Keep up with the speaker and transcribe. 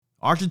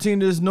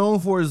Argentina is known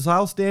for its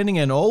outstanding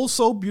and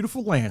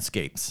oh-so-beautiful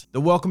landscapes,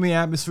 the welcoming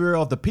atmosphere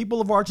of the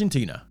people of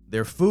Argentina,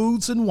 their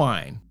foods and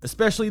wine,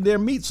 especially their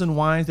meats and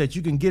wines that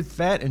you can get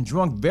fat and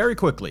drunk very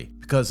quickly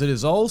because it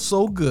is all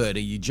so good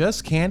and you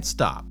just can't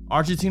stop.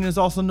 Argentina is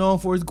also known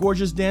for its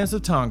gorgeous dance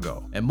of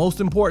tango, and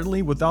most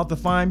importantly, without the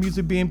fine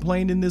music being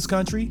played in this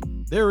country,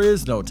 there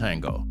is no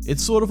tango.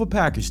 It's sort of a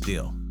package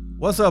deal.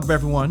 What's up,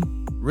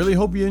 everyone? Really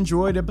hope you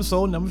enjoyed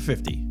episode number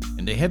 50,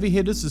 and the heavy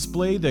hitters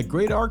displayed their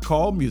great art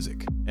called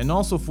music, and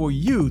also for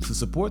you to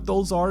support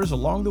those artists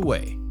along the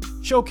way,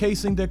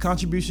 showcasing their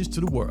contributions to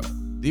the world.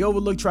 The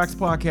Overlooked Tracks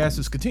podcast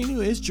is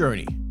continuing its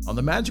journey on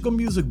the magical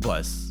music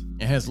bus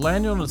and has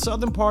landed on the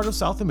southern part of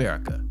South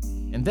America,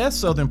 and that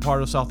southern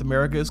part of South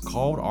America is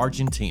called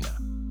Argentina.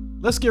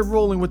 Let's get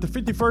rolling with the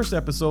 51st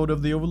episode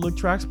of the Overlooked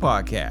Tracks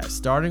podcast,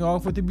 starting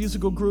off with the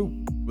musical group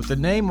with a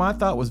name I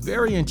thought was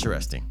very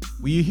interesting.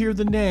 When you hear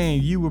the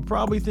name, you would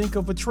probably think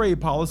of a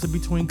trade policy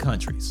between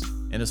countries.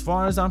 And as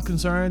far as I'm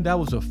concerned, that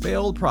was a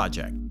failed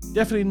project.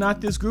 Definitely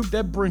not this group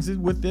that brings it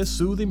with their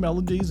soothing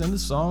melodies, and the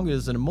song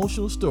is an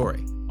emotional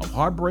story of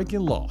heartbreak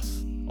and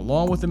loss,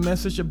 along with a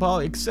message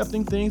about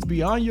accepting things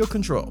beyond your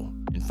control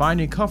and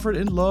finding comfort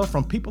and love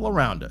from people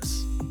around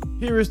us.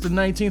 Here is the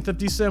 19th of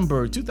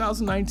December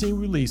 2019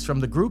 release from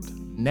the group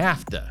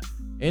NAFTA,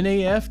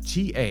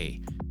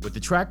 N-A-F-T-A, with the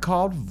track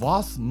called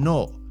Vos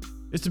No.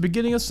 It's the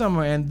beginning of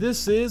summer, and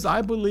this is,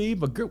 I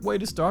believe, a good way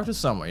to start the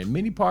summer in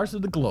many parts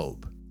of the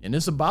globe. And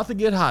it's about to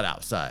get hot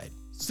outside.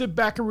 Sit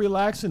back and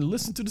relax and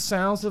listen to the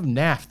sounds of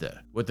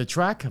NAFTA with the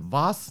track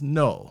Vos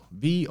No,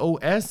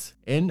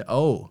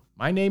 V-O-S-N-O.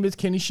 My name is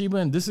Kenny Sheba,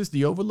 and this is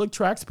the Overlooked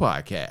Tracks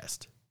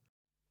podcast.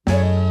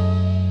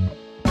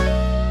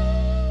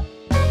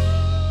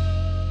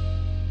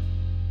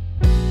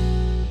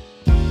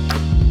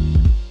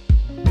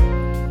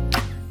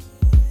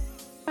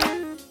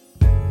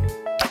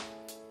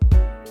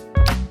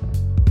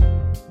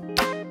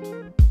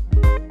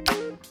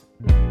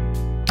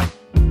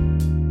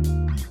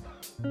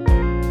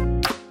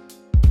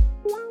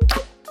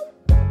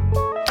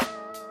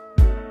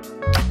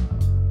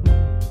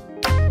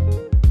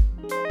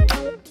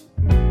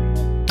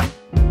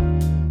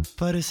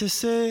 Parece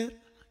ser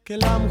que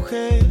la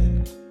mujer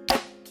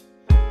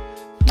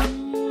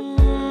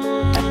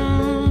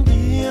un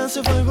día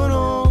se fue con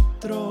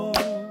otro.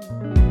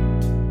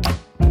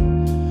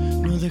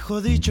 No dejó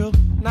dicho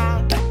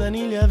nada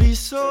ni le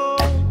avisó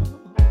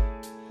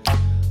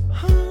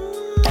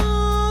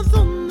a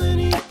dónde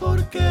ni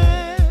por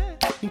qué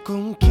ni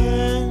con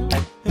quién.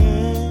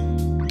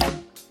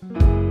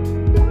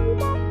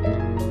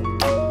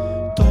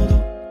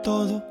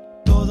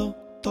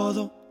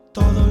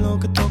 Todo lo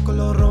que toco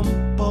lo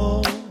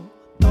rompo.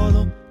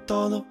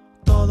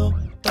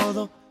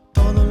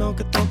 Todo lo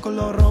que toco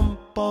lo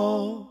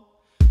rompo.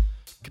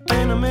 Qué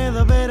pena me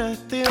da ver a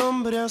este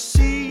hombre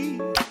así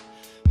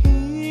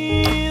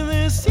y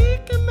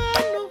decir que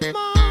menos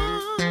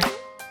mal.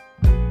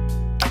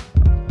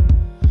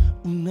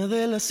 Una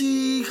de las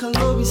hijas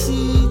lo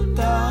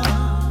visita,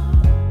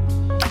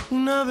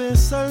 una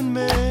vez al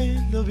mes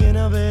lo viene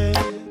a ver,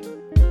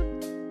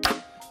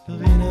 lo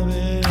viene a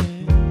ver.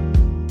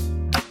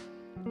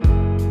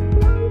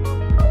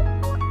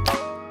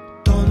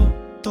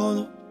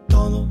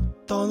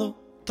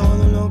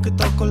 Todo lo que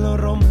toco lo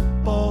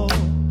rompo.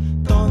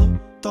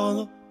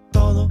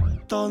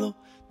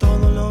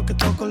 Todo lo que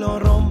toco lo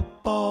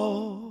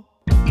rompo.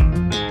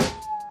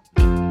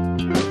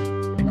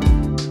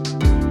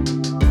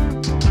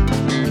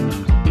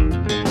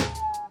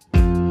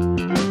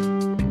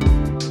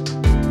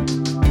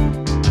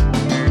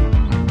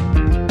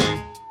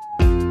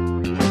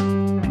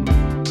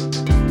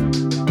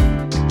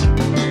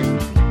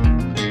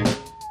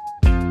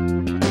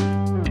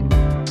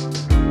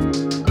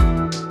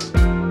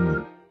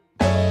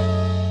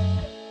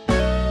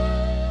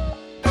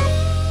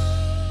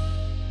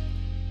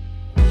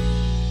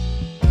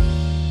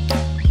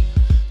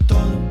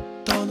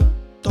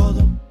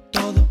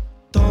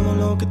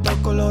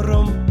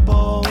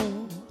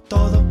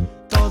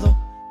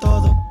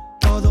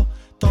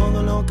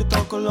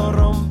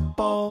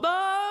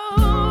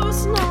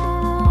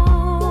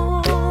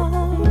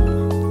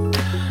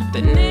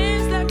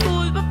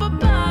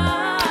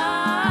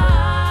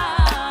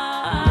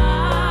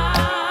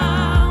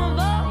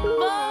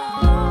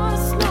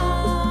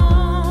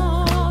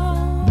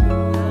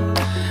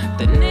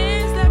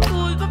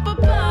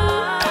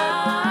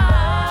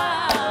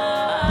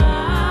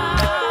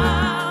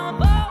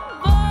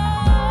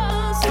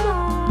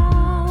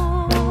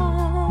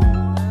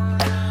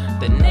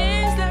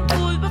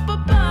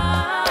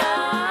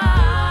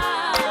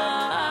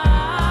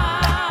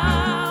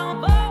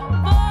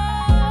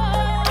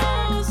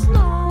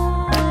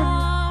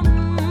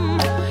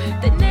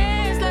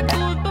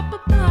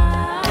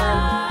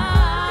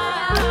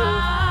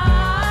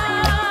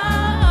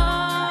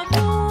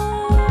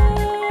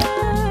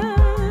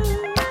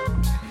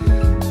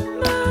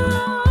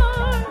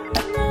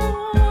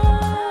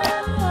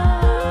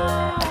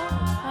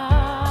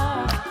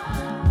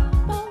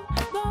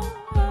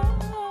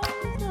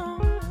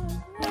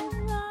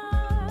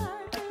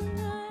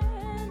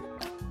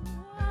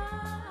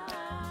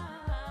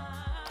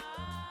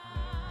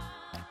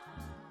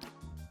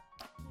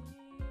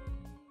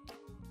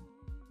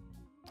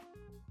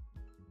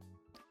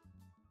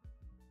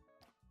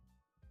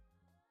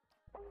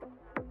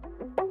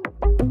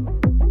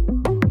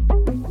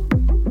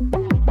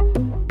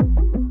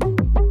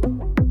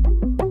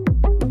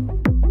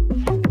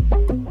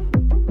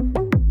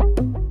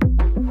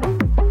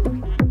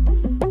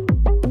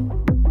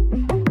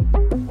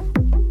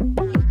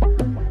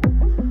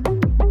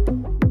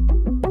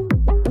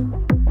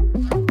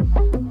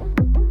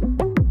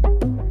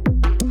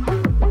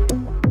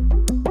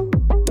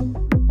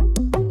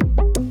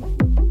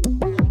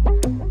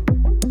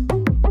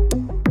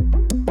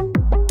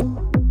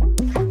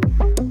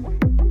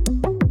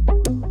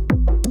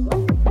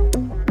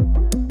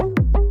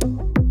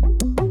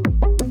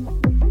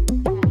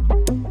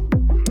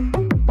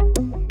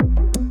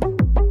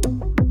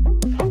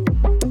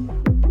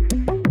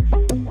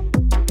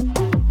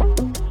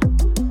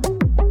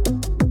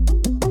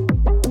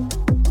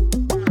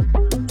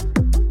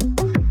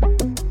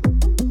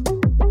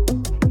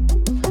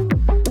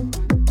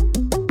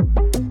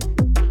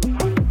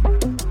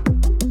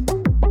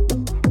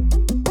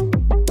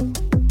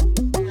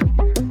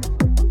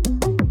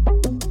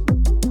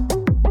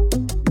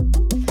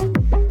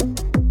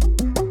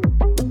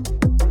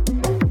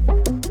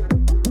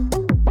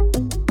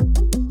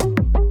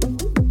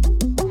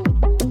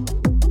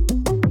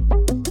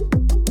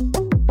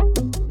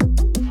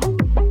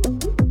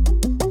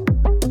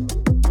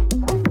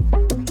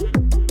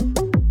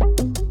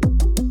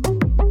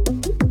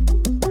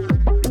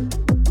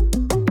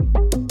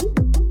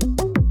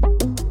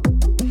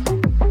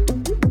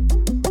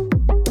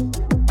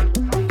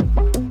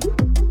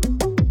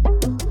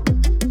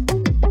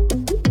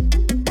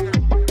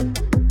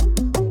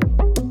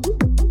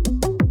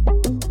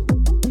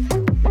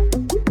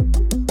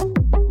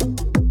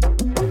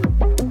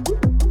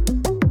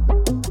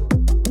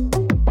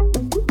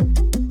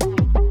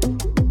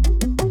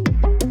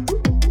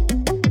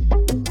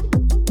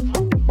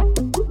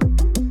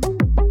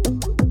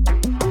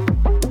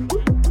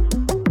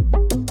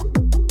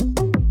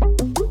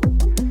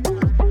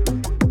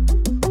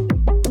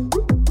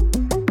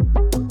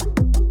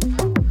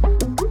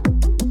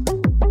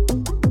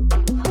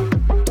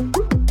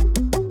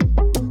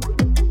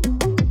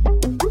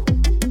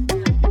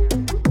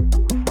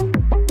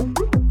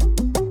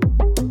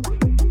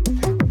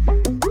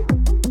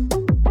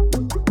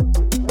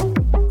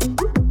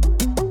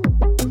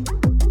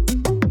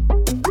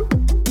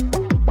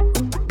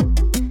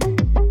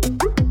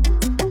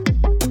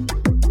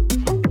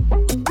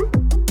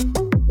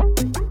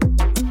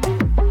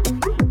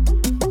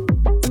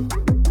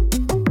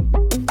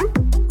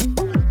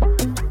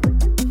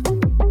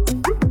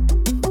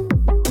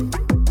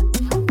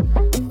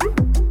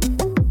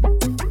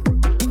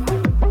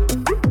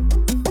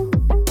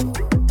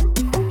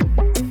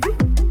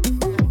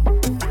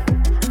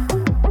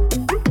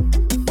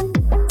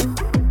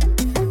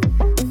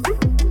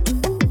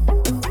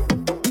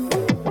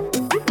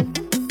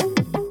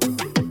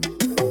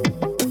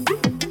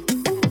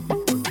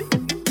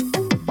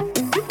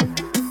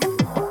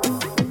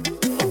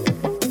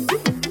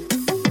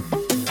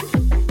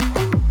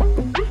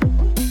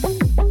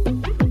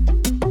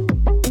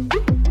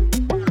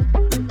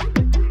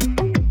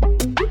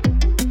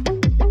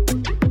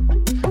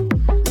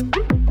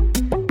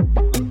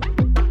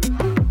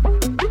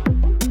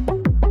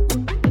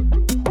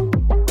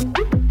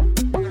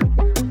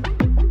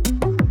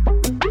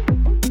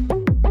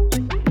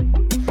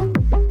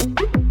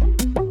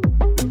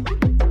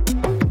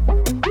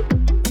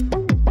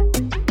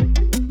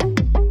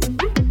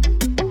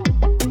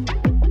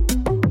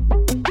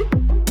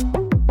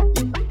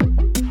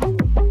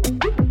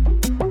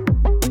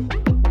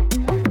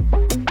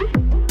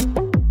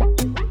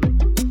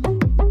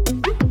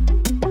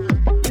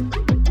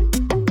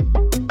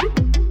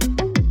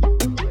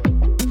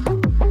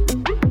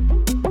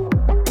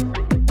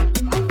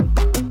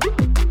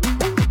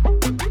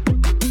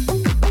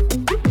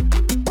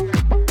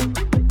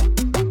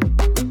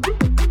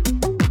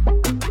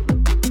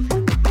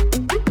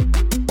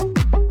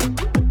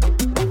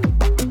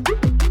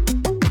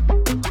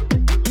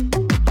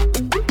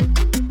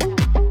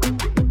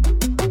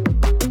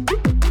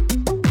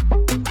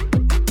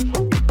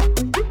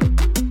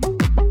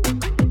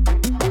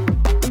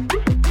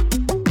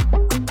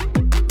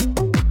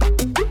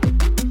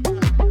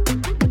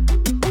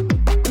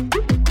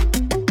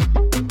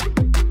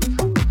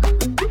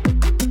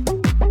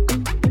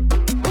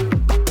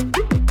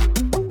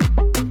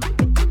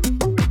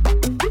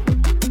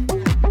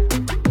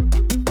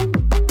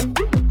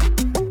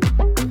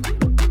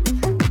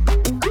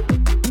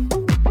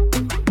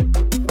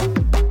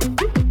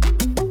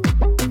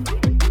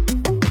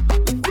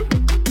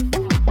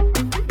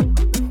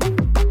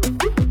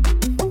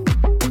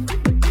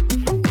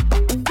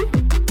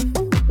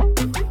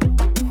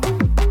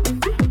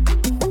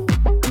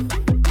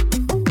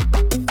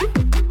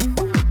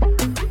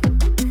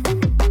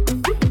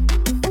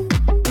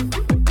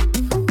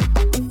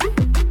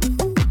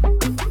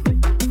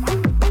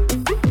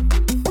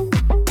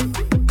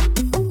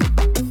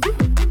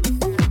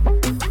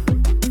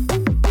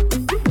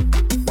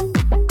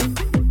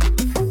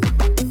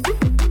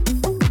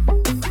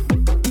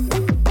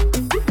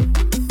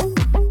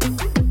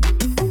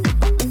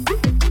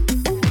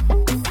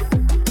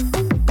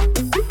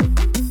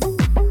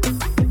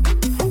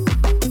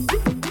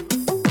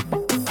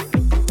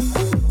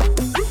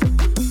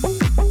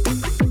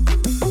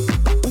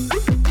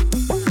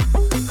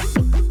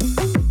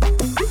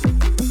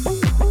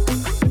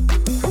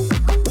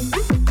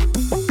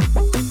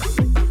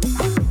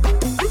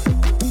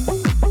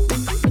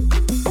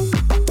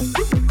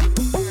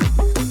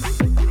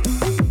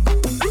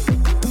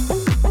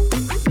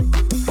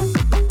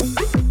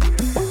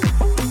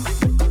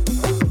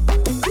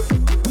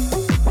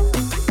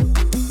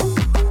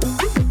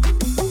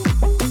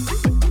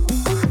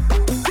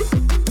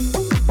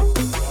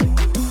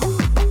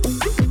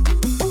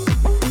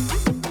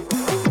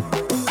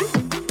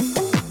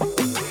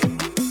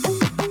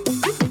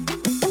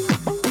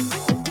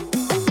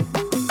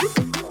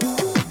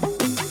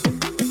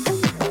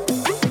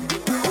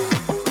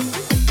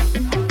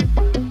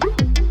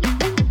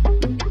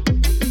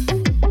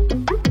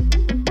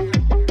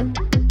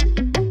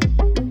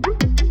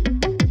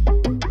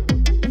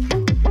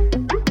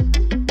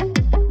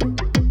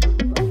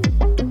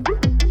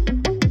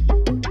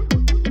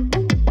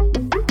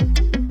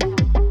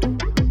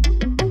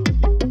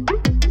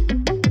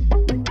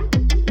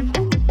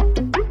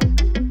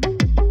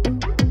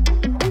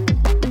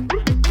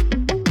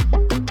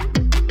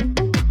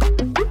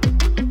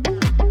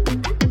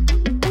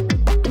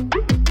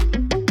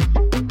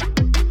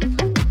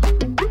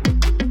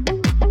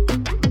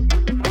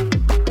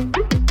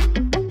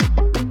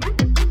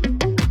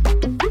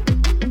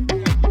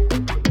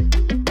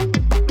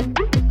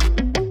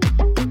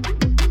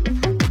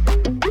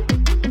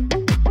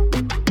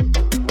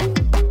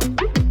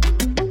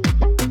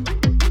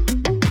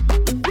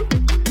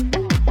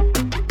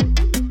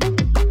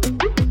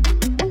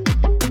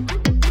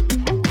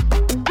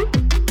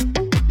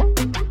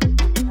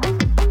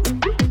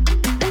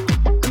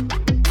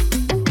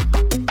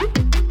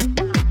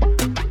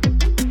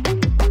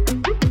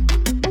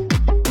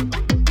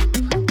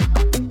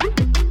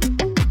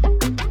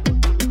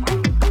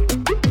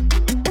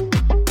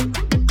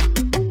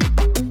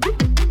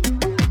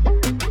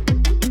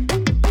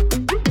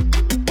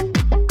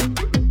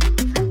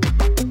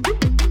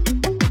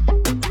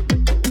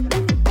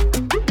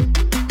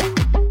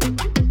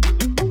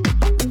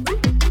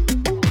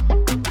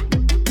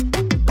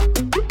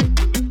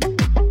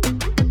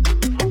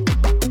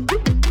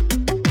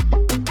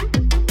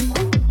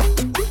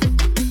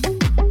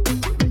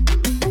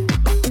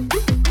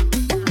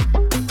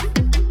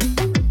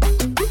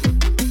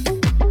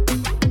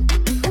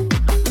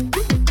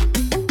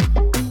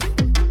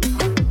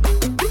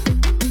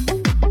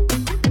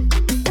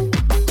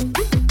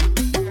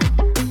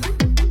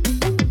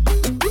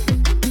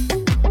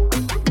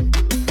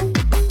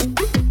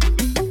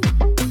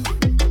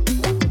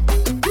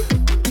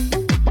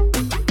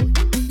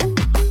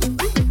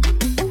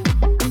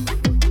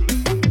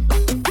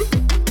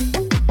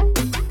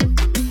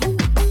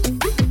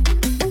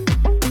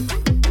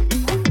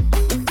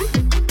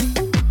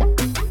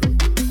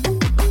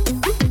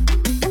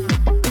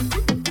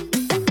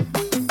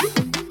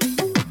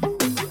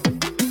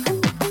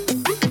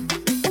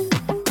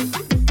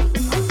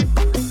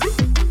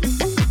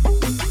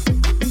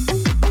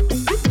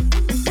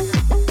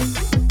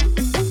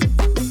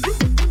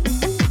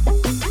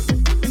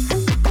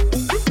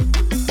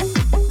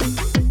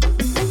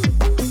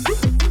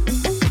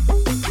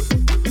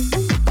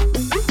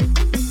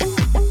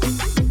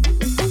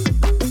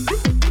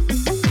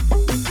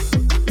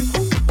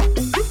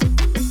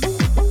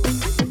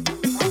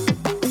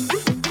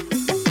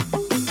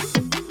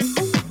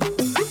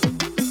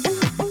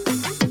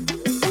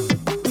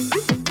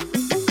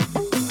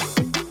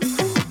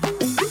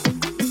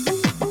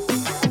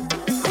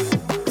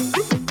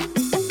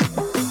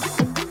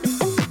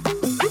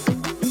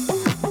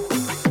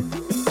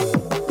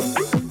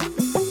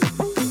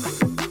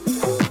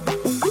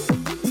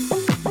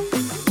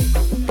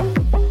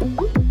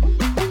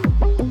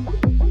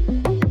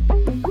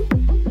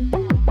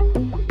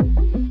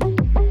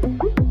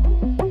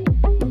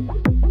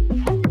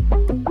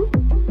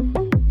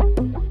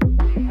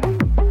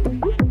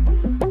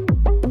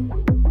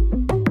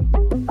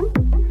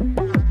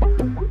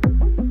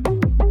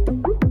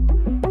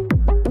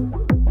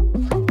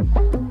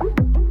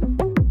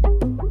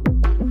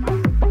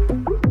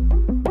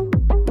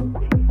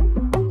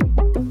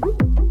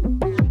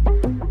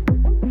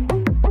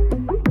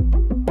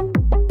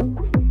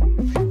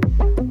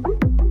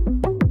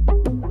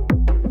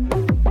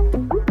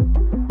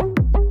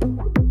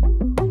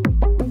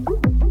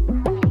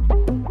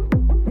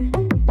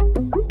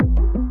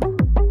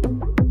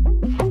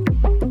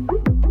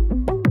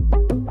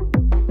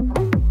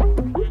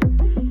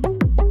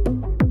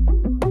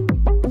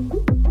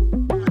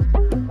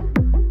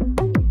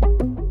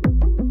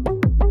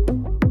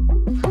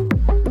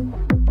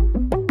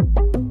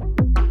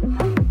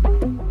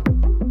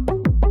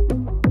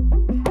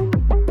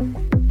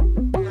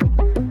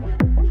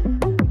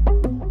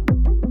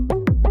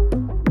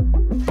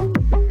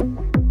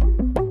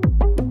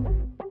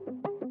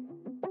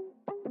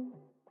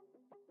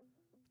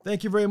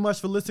 Thank you very much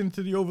for listening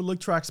to the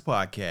Overlooked Tracks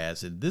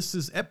podcast, and this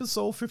is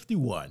episode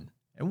 51.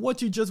 And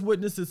what you just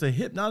witnessed is a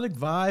hypnotic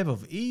vibe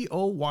of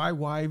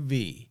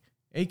EOYYV,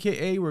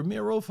 aka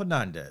Ramiro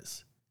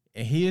Fernandez,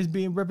 and he is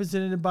being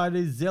represented by the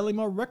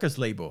Zelima Records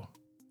label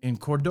in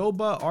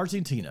Cordoba,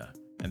 Argentina,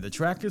 and the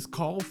track is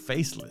called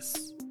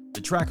Faceless.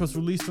 The track was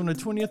released on the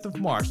 20th of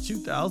March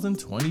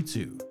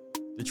 2022.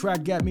 The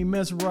track got me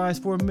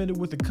mesmerized for a minute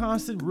with the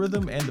constant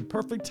rhythm and the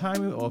perfect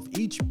timing of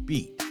each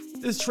beat.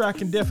 This track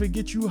can definitely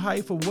get you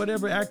hyped for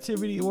whatever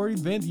activity or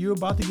event you're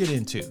about to get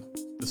into.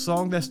 The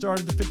song that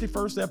started the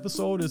 51st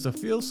episode is a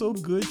Feel So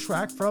Good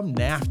track from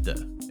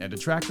NAFTA, and the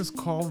track is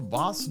called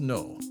Vos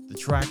No. The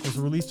track was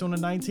released on the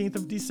 19th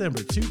of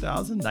December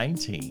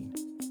 2019.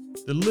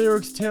 The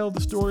lyrics tell the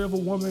story of a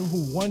woman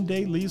who one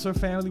day leaves her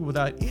family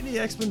without any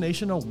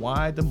explanation of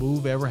why the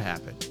move ever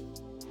happened.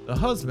 The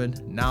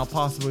husband, now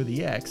possibly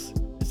the ex,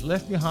 is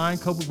left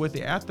behind coping with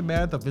the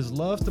aftermath of his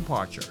love's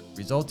departure,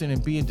 resulting in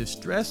being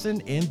distressed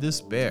and in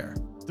despair.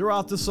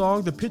 Throughout the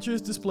song, the picture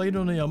is displayed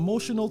on the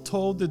emotional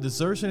toll the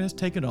desertion has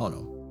taken on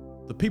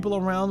him. The people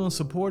around him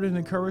support and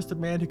encourage the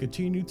man to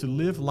continue to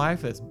live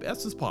life as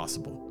best as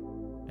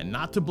possible, and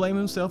not to blame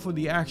himself for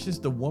the actions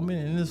the woman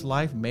in his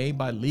life made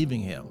by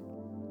leaving him.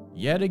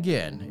 Yet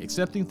again,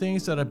 accepting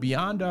things that are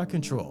beyond our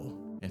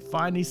control, and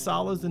finding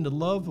solace in the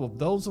love of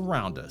those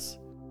around us,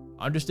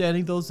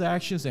 understanding those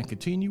actions and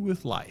continue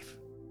with life.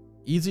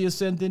 Easier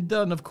said than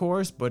done, of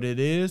course, but it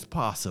is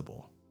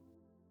possible.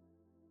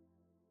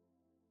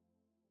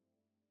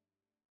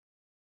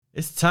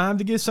 It's time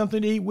to get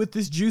something to eat with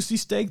this juicy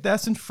steak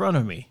that's in front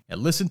of me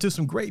and listen to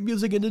some great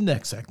music in the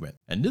next segment.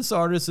 And this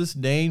artist is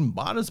named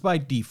Modest by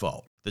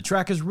Default. The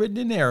track is written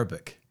in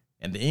Arabic,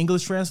 and the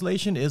English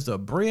translation is a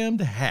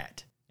brimmed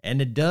hat.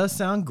 And it does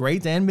sound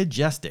great and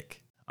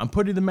majestic. I'm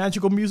putting the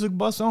magical music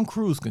bus on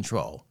cruise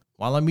control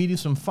while I'm eating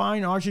some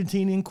fine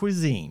Argentinian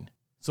cuisine,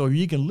 so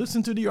you can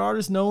listen to the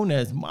artist known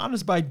as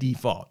Modest by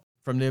Default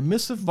from their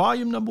Emissive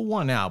Volume No.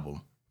 1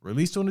 album,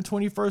 released on the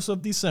 21st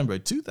of December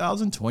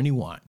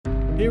 2021.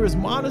 Here is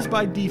Modest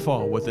by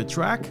Default with the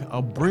track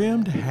A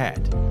Brimmed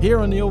Hat, here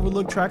on the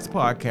Overlooked Tracks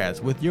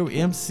podcast with your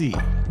MC,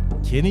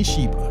 Kenny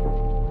Sheba.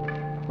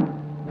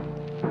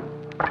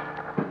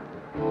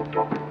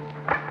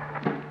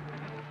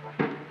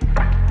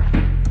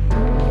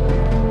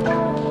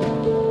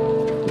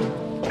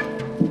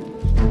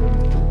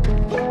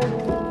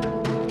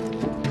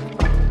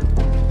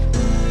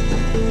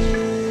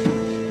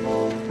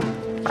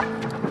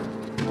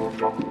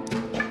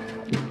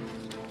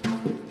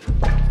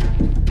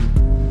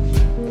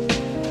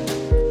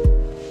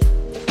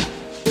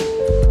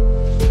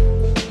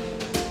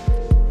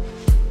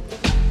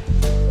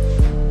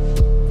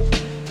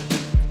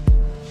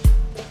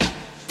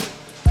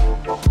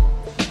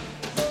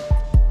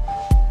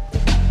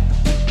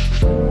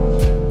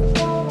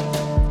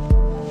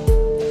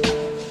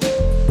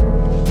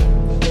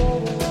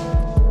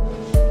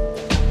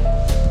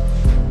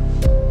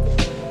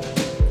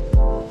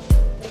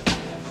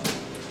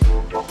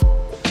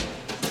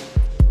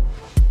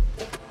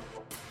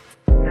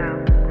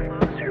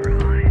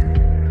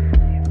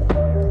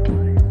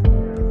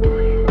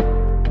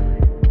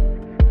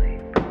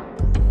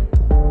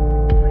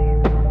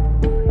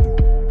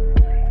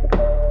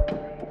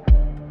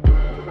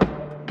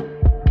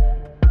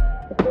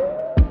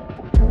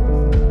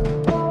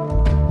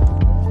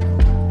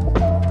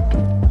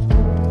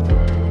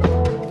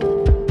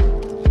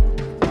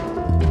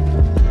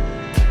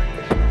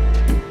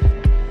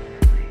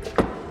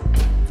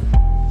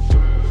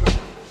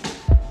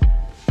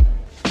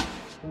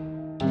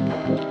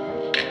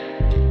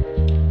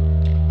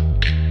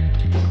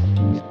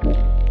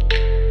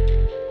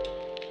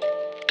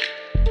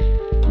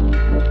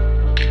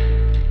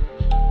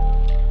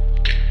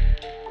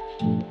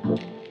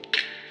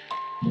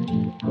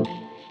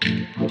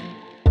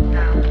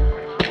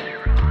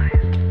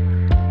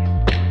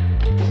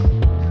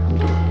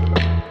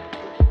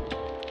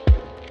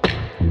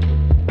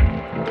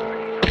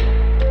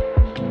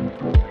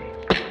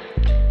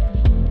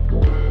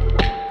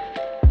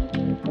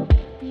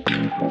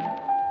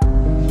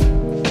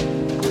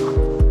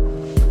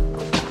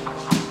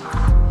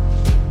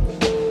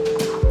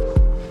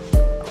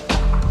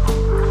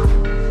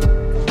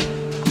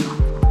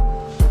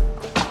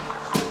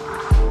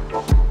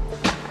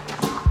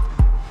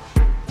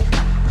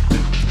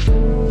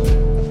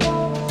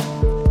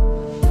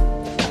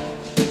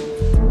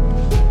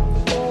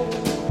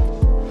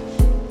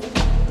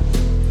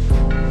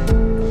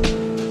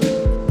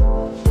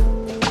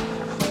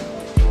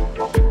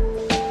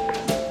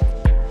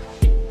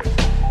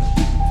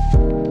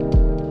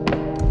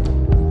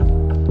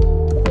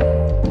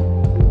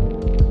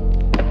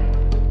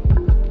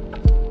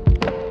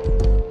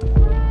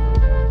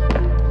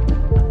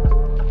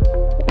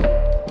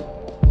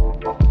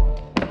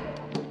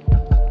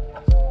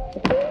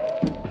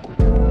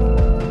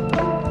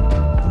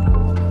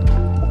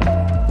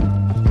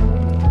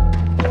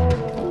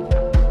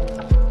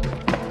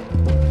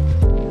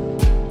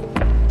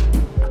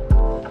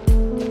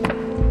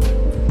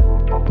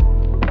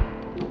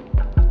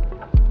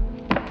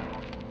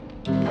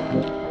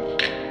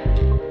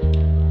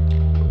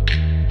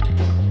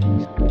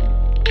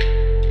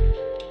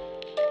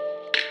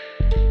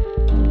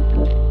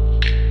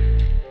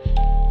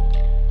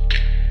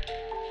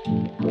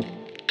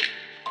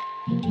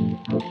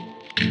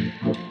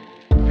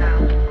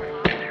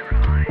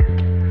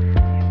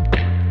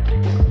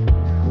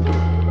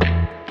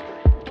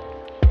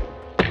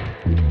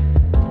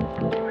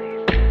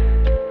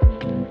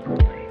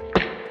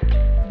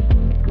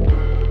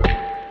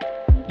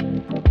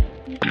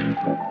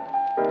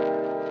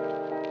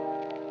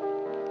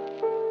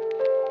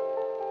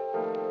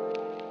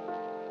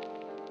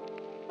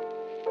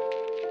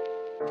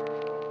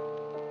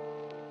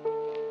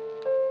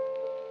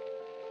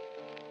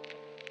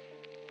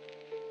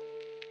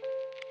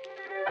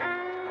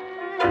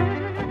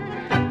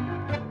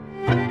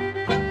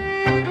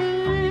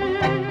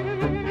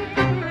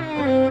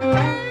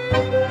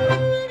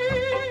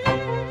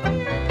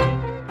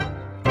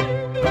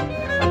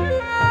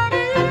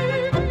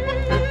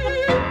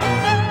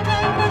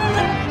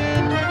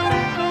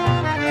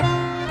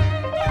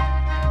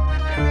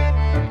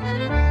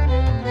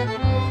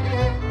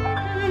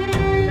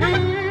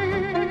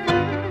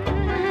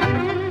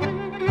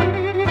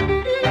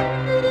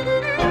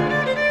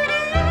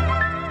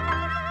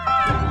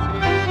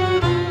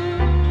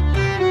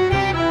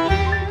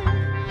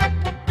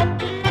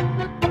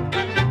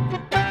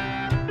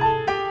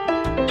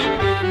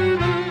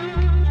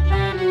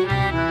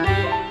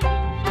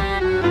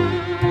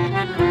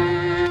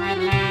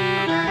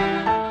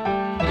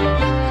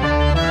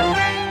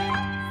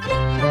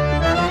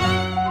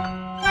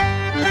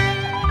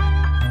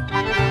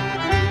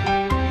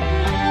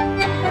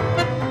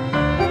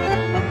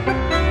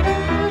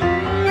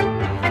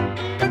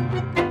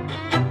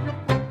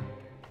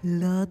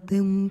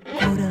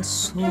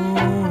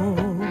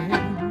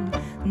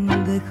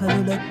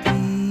 déjalo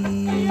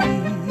latir,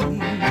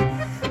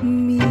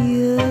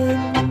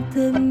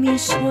 miente mi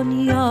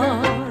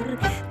soñar,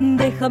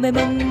 déjame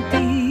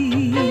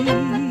mentir.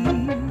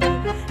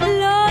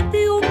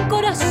 Late un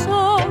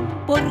corazón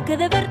porque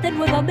de verte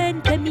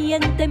nuevamente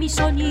miente mi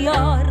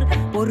soñar,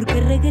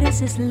 porque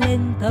regreses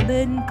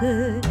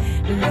lentamente.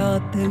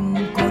 Late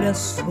un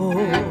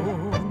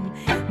corazón,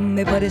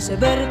 me parece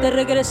verte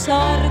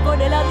regresar con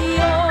el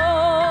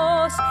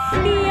adiós,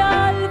 y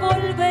al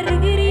volver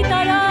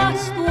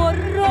gritarás tu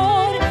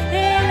horror,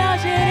 el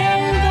ayer,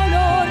 el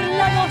dolor,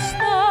 la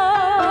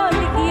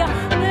nostalgia,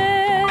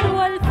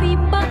 pero al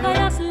fin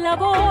bajarás la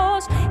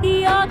voz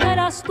y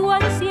atarás tu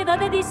ansiedad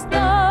de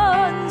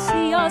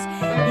distancias,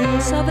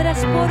 y sabrás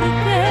por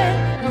qué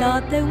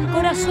late un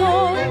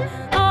corazón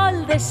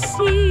al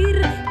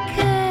decir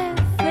que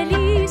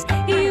feliz,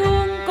 y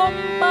un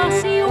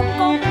compás de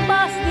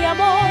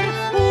amor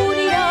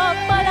unirá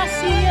para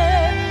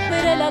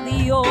siempre el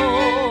adiós.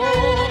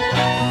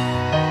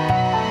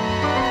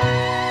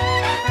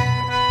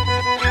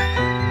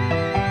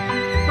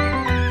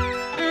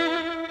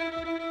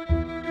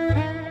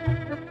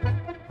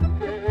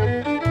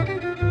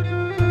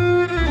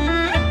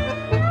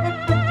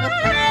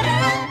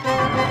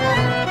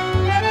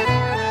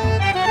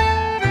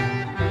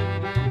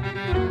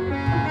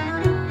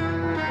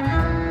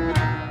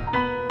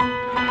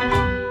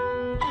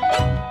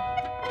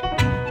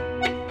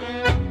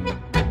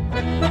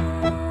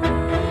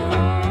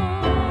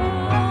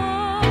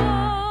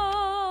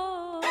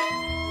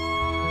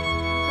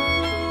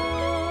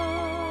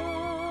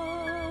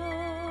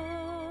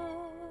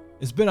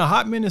 It's been a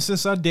hot minute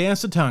since I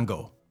danced a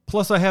tango.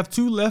 Plus I have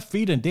 2 left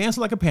feet and dance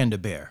like a panda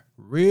bear.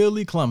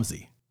 Really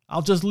clumsy.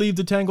 I'll just leave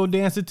the tango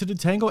dancing to the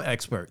tango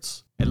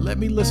experts. And let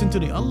me listen to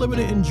the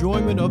unlimited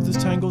enjoyment of this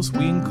tango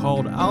swing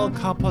called Al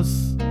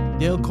Capas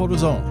del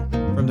Corazon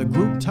from the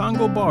group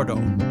Tango Bardo,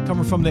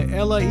 coming from the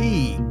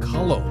LAE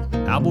Colo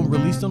album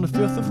released on the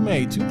 5th of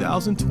May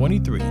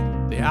 2023.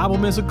 The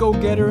album is a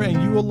go-getter,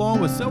 and you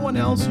along with someone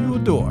else you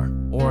adore,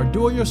 or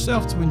adore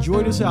yourself to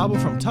enjoy this album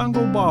from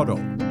Tango Bardo.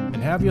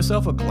 And have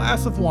yourself a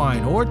glass of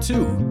wine or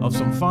 2 of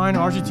some fine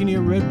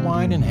Argentina red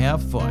wine and have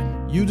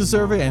fun. You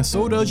deserve it, and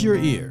so does your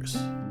ears.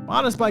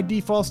 Modest by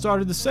default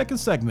started the 2nd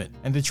segment,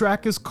 and the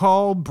track is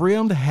called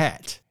Brimmed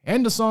Hat.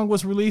 And the song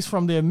was released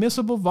from the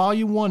Admissible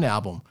Volume 1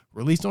 album,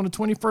 released on the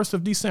 21st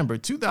of December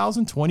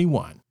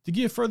 2021. To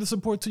give further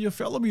support to your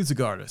fellow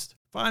music artists,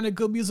 find a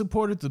good music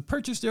portal to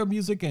purchase their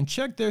music and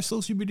check their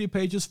social media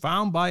pages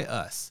found by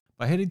us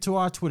by heading to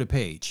our Twitter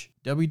page,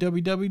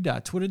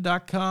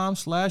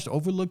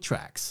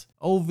 www.twitter.com/overlooktracks,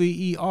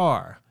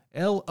 OverLookedTrax.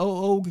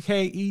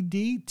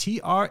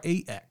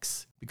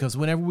 Because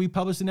whenever we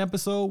publish an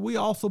episode, we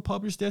also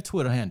publish their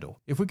Twitter handle,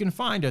 if we can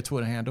find their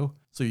Twitter handle,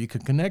 so you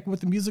can connect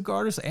with the music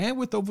artists and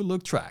with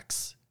Overlooked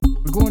Tracks.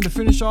 We're going to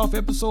finish off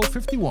episode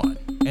 51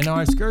 and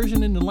our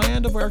excursion in the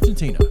land of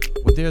Argentina,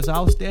 where there's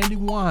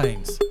outstanding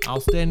wines,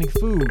 outstanding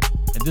food,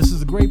 and this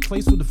is a great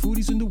place for the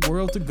foodies in the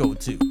world to go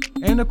to.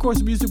 And of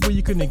course, music where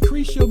you can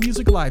increase your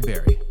music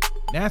library.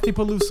 Nathy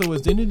Peluso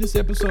is ending this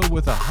episode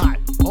with a hot,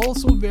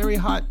 also very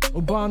hot,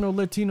 Urbano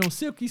Latino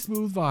silky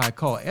smooth vibe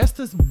called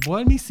Estes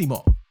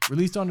Buenísimo,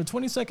 released on the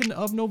 22nd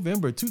of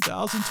November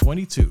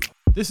 2022.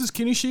 This is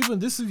Kenny Shiva,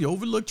 and this is the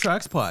Overlooked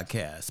Tracks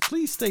podcast.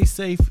 Please stay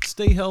safe,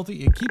 stay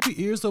healthy, and keep your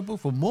ears open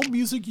for more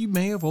music you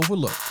may have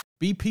overlooked.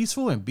 Be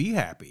peaceful and be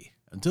happy.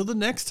 Until the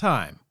next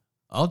time,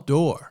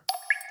 adore.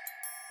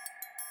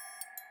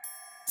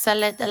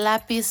 Sale de la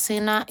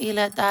piscina y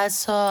le da el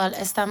sol.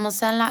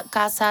 Estamos en la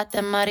casa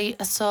de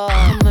Marisol.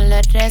 Como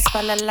le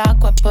resbala el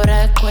agua por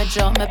el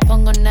cuello, me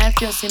pongo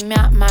nervioso y me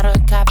amarro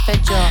el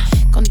cabello.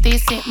 Con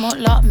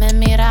disimulo me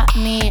mira a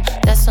mí,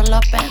 de solo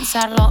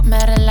pensarlo me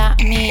relaja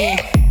a mí.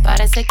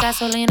 Parece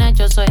gasolina,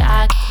 yo soy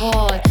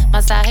alcohol.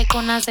 Masaje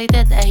con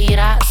aceite de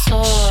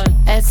girasol.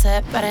 Él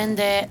se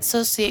prende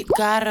su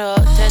cigarro,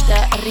 te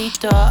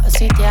derrito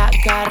si te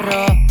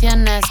agarro.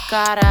 Tienes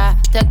cara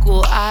de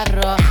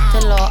guarro,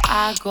 te lo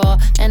hago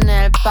en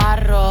el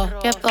barro.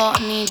 Qué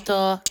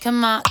bonito, qué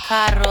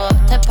macarro.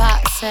 Te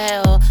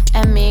paseo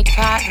en mi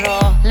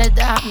carro. Le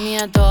da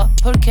miedo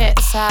porque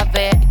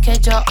sabe que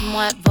yo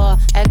muevo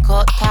el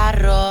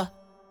cotarro.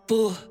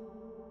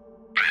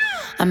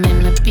 A mí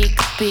me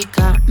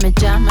pica, me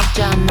llama,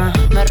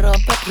 me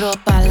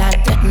roba la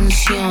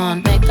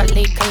tensión. Me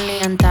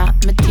calienta,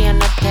 me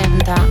tiene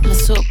atenta, me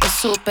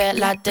sube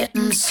la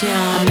tensión.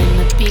 A mí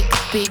me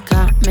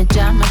pica, me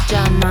llama,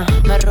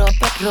 me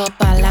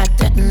roba la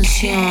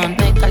tensión.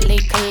 Me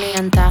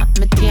calienta,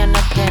 me tiene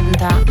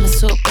atenta, me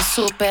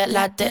sube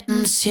la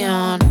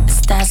tensión.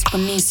 Estás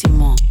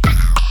buenísimo,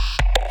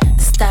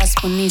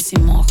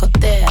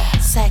 joder,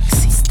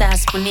 sexy,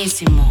 estás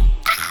buenísimo.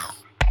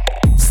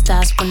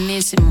 Estás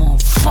buenísimo,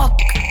 fuck.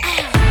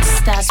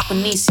 Estás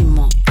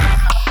buenísimo.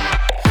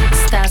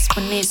 Estás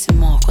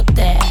buenísimo,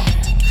 joder.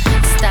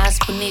 Estás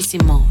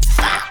buenísimo,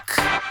 fuck.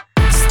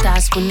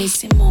 Estás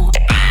buenísimo.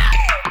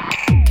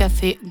 Qué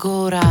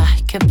figura,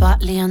 qué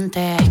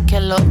valiente,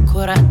 qué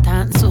locura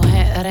tan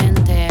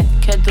sugerente,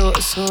 qué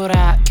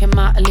dulzura, qué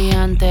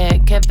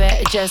maleante, qué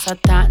belleza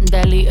tan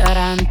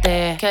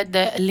delirante, qué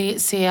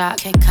delicia,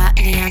 qué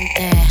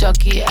caliente. Yo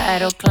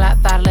quiero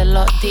clavarle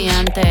los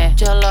dientes,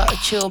 yo lo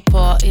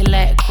chupo y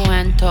le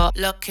cuento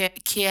lo que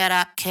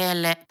quiera que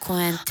le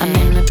cuente. A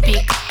mí me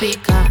pica,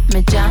 pica,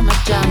 me llama,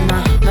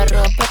 llama, me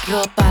roba,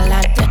 roba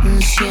la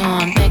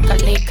tensión, me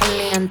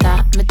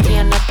calienta, me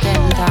tiene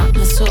atenta,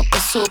 me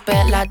supe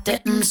la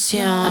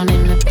tensión. A mí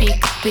me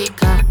pica,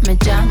 pica, me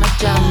llama,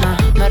 llama,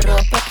 me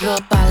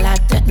roba la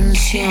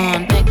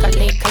tensión, me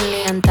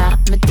calienta,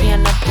 me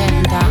tiene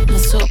atenta, me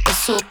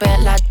supe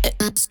la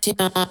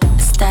tensión.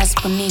 Estás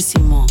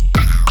buenísimo,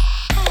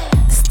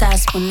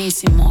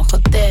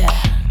 joder,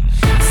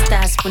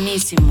 estás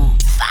buenísimo,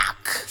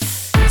 fuck,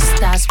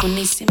 estás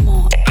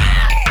buenísimo.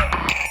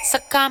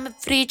 Sácame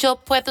brillo,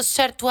 puedo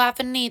ser tu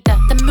avenida.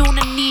 Dame un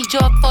anillo,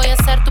 voy a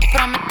ser tu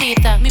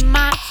prometida. Me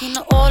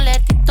imagino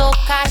olerte y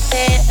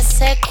tocarte.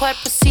 Ese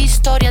cuerpo es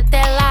historia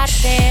del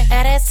arte.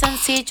 Eres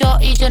sencillo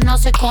y yo no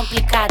soy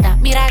complicada.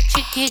 Mira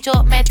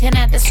chiquillo, me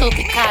tienes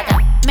desubicada.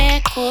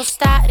 Me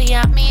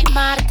gustaría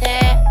mimarte.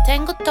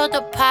 Tengo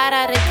todo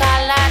para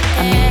regalarte.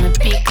 A mí me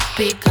pica,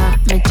 pica,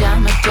 me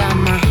llama,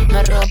 llama,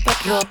 me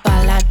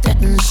roba la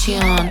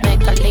tensión. Me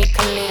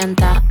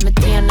calienta, me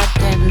tiene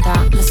atenta,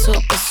 me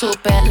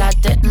supe la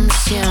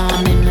tensión.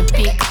 A mí me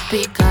pica,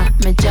 pica,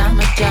 me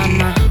llama,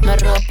 llama, me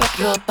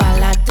roba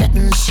la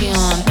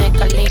tensión. Me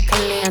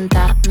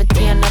calienta, me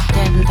tiene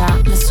atenta,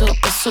 me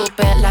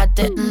supe la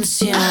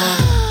tensión.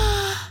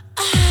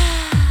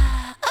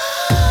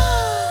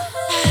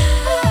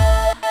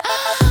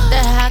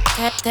 Deja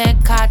que te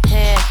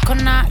cate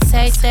con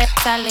aceite,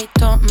 sal y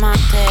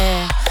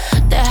tomate.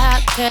 Deja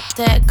que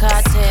te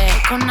cate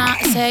con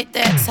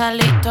aceite, sal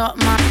y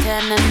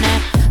tomate,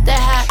 nene.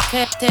 Deja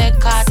que te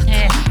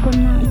cate con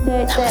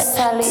aceite,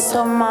 sal y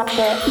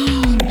tomate.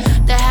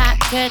 Deja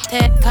que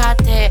te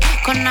cate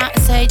con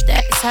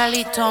aceite, sal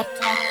y tomate.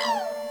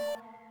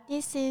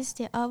 This is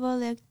the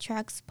Overlook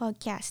Tracks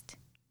podcast.